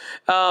for.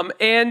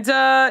 And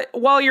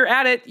while you're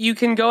at it, you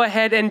can go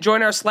ahead and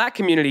join our Slack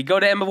community. Go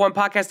to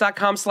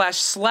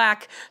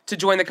mof1podcast.com/Slack to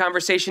join the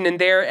conversation in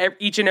there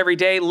each and every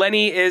day.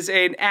 Lenny is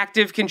an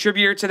active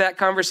contributor to that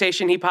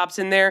conversation. He pops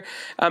in there.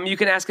 You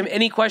can ask him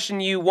any question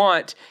you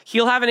want.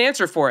 He'll have an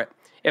answer for it.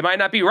 It might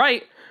not be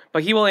right,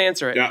 but he will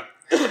answer it. Yeah,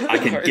 I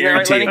can right,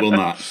 guarantee Lenny? it will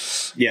not.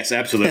 Yes,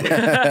 absolutely.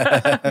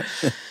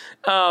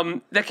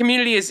 That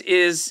community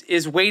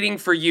is waiting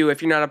for you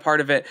if you're not a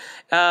part of it.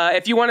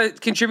 If you want to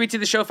contribute to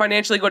the show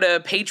financially, go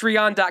to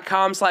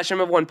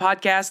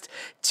patreon.com/mof1podcast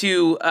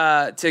to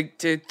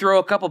throw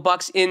a couple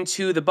bucks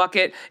into the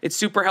bucket. It's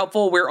super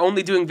helpful. We're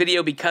only doing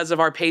video because of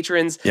our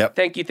patrons. Yep.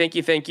 Thank you.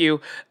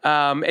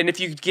 And if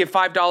you give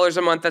 $5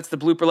 a month, that's the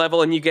blooper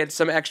level, and you get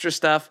some extra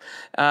stuff.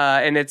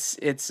 And it's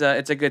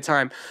a good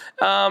time.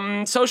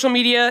 Social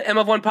media,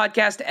 MF1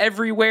 Podcast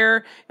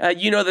everywhere.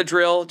 You know the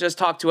drill. Just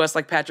talk to us,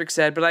 like Patrick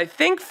said. But I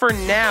think for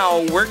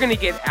now we're gonna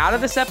get out of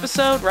this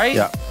episode, right?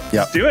 Yeah.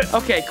 Let's do it.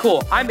 Okay,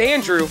 cool. I'm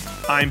Andrew.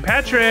 I'm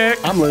Patrick.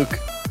 I'm Luke.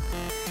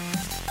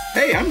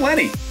 Hey, I'm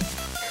Lenny.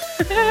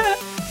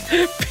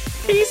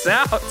 Peace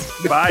out.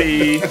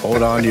 Bye.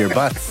 Hold on to your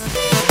butts.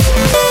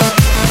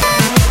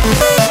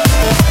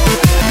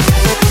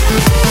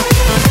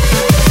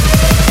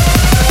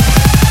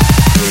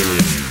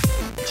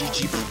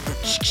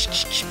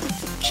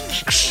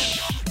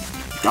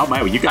 Oh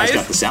my, you guys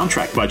got the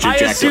soundtrack budget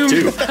jacked up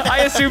too.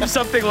 I assume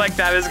something like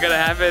that is gonna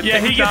happen. Yeah,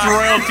 he gets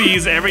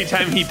royalties every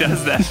time he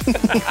does that.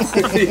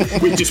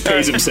 He just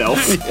pays himself.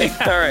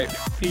 All right.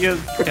 He goes,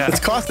 yeah. It's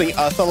costing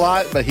us a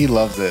lot, but he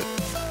loves it.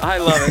 I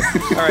love it.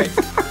 All right.